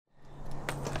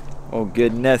Oh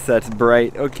goodness, that's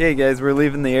bright. Okay guys, we're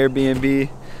leaving the Airbnb.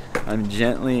 I'm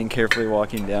gently and carefully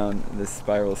walking down this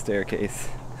spiral staircase,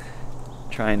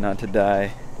 trying not to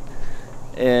die.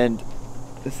 And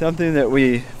something that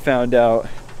we found out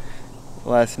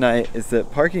last night is that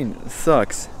parking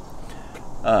sucks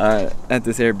at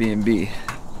this Airbnb.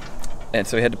 And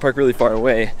so we had to park really far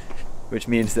away, which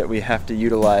means that we have to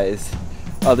utilize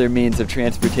other means of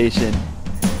transportation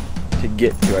to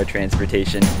get to our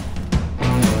transportation.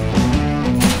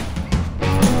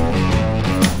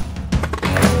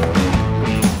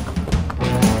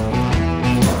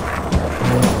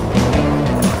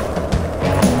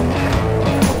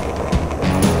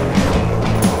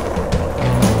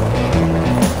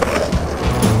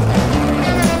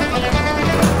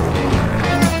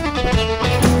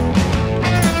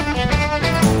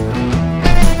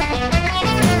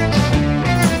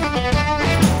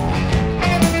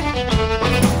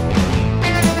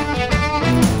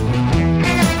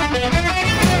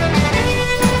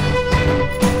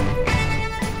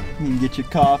 Get your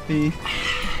coffee.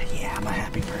 Yeah, I'm a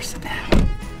happy person now.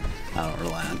 I don't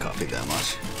rely on coffee that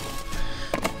much.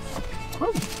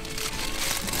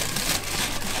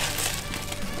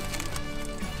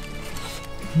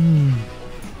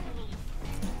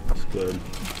 It's good.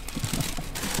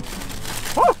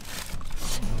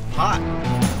 Hot.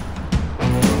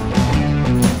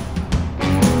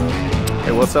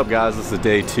 Hey, what's up guys? This is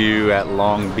day 2 at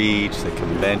Long Beach, the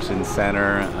convention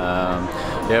center.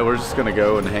 Yeah, we're just gonna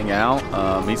go and hang out,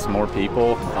 meet some more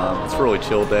people. It's a really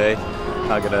chill day.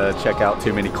 Not gonna check out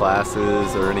too many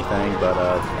classes or anything, but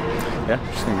yeah,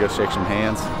 just gonna go shake some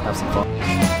hands, have some fun.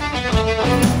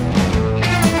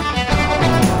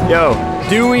 Yo,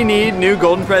 do we need new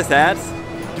Golden Press hats?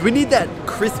 Do we need that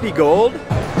crispy gold? Dude,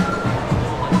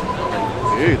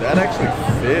 that actually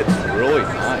fits really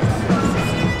nice.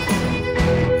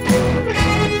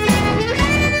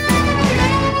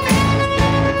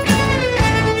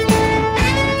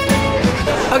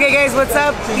 Okay guys, what's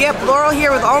up? Yep, Laurel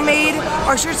here with All Made.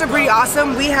 Our shirts are pretty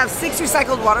awesome. We have 6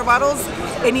 recycled water bottles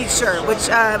in each shirt, which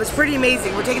is pretty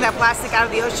amazing. We're taking that plastic out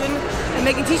of the ocean and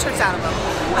making t-shirts out of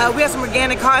them. We have some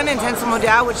organic cotton and tencel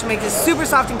modal, which makes it super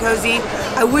soft and cozy.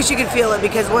 I wish you could feel it,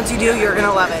 because once you do, you're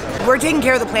gonna love it. We're taking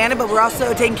care of the planet, but we're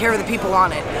also taking care of the people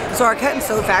on it. So our cut and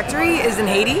sew factory is in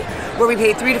Haiti, where we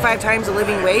pay 3 to 5 times the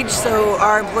living wage, so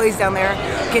our employees down there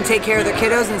can take care of their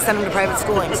kiddos and send them to private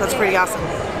schooling. So it's pretty awesome.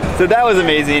 So that was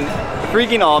amazing.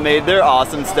 Freaking All Made, they're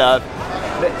awesome stuff.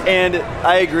 And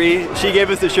I agree, she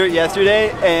gave us the shirt yesterday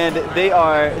and they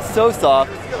are so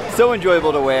soft, so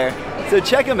enjoyable to wear. So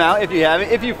check them out if you haven't.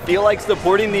 If you feel like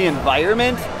supporting the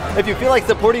environment, if you feel like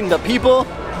supporting the people,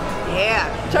 yeah,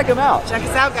 check them out. Check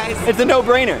us out, guys. It's a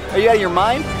no-brainer. Are you out of your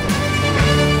mind?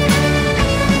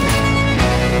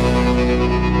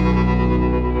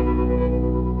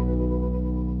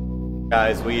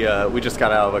 Guys, we just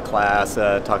got out of a class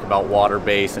talking about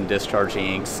water-based and discharge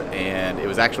inks, and it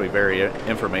was actually very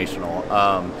informational.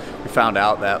 We found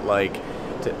out that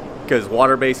because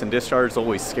water-based and discharge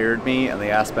always scared me, and the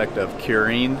aspect of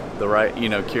curing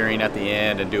curing at the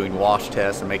end and doing wash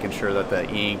tests and making sure that the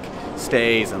ink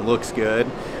stays and looks good.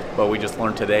 But we just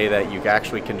learned today that you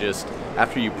actually can just,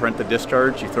 after you print the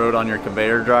discharge, you throw it on your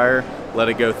conveyor dryer, let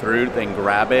it go through, then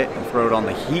grab it and throw it on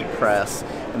the heat press,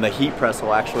 and the heat press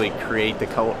will actually create the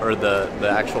color, or the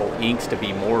actual inks to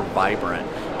be more vibrant,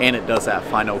 and it does that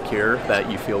final cure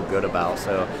that you feel good about.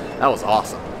 So that was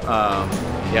awesome.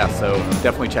 Yeah, so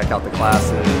definitely check out the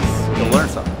classes. You'll learn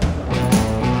something.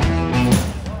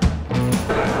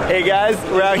 Hey guys,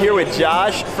 we're out here with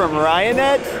Josh from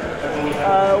Ryonet.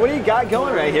 What do you got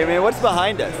going right here, man? What's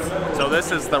behind us? So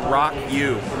this is the Rock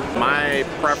U. My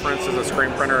preference as a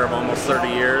screen printer of almost 30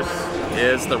 years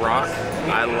is the Rock.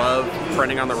 I love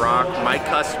printing on the Rock. My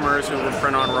customers who would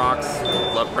print on Rocks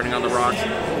love printing on the Rocks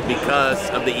because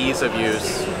of the ease of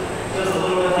use.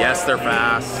 Yes, they're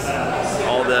fast,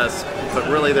 all this, but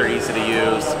really they're easy to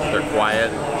use, they're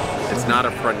quiet. It's not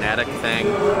a frenetic thing,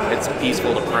 it's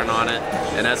peaceful to print on it.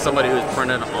 And as somebody who's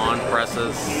printed on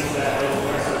presses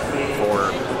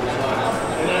for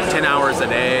 10 hours a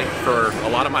day for a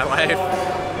lot of my life,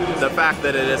 the fact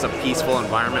that it is a peaceful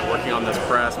environment working on this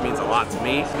press means a lot to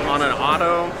me. On an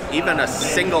auto, even a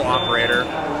single operator,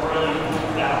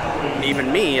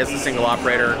 even me as a single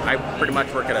operator, I pretty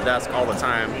much work at a desk all the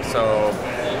time, so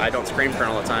I don't screen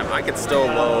print all the time. I could still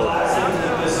load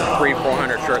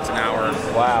 300-400 shirts an hour,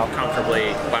 wow,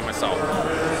 comfortably by myself.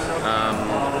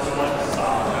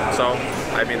 So,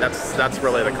 I mean, that's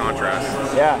really the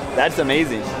contrast. Yeah, that's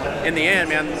amazing. In the end,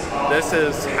 man, this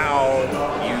is how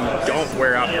you don't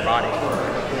wear out your body.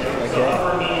 Okay.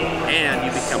 And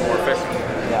you become more efficient.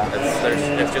 Yeah.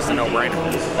 dealers. It's just a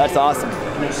no-brainer. That's awesome.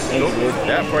 Thank you, dude.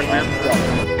 Yeah, of course, man.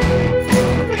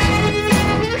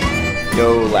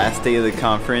 Yo, last day of the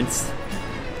conference.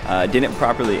 Didn't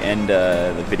properly end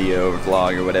the video or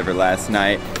vlog or whatever last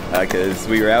night because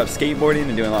we were out skateboarding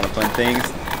and doing a lot of fun things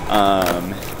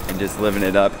and just living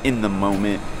it up in the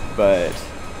moment. But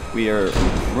we are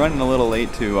running a little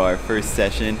late to our first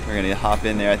session. We're gonna hop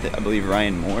in there. I believe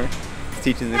Ryan Moore is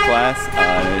teaching the class.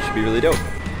 It should be really dope.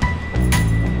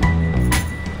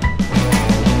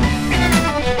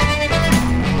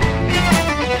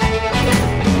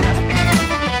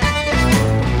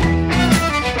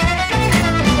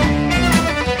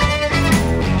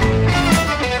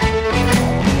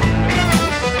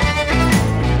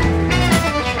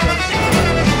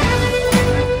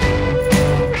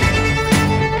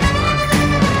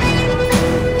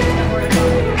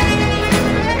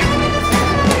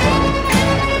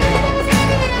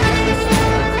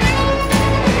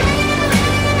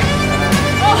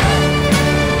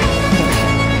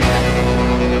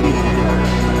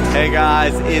 Hey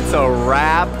guys, it's a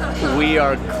wrap. We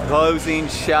are closing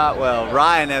shop. Well,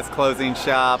 Ryan has closing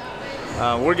shop.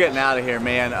 We're getting out of here,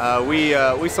 man. We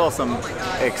saw some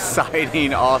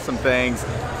exciting, awesome things.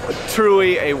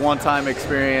 Truly a one-time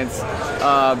experience.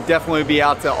 Definitely be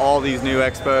out to all these new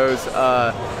expos.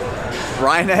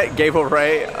 Ryan gave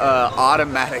away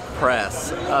automatic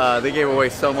press. They gave away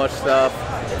so much stuff.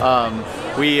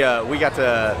 We got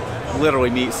to literally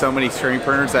meet so many screen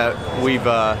printers that we've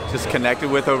just connected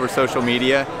with over social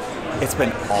media. It's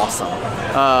been awesome.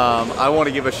 I want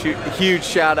to give a huge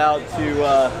shout out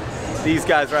to these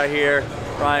guys right here,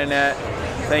 Ryanette.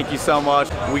 Thank you so much.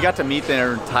 We got to meet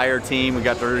their entire team. We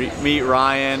got to meet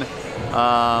Ryan.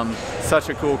 Such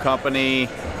a cool company.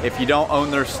 If you don't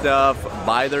own their stuff,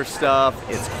 buy their stuff.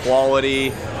 It's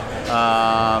quality.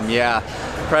 Yeah,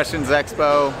 Impressions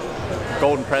Expo.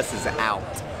 Golden Press is out.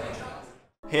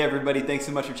 Hey everybody, thanks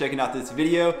so much for checking out this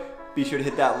video. Be sure to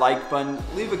hit that like button,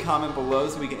 leave a comment below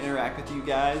so we can interact with you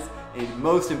guys, and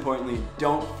most importantly,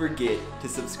 don't forget to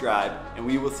subscribe, and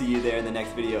we will see you there in the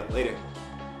next video. Later.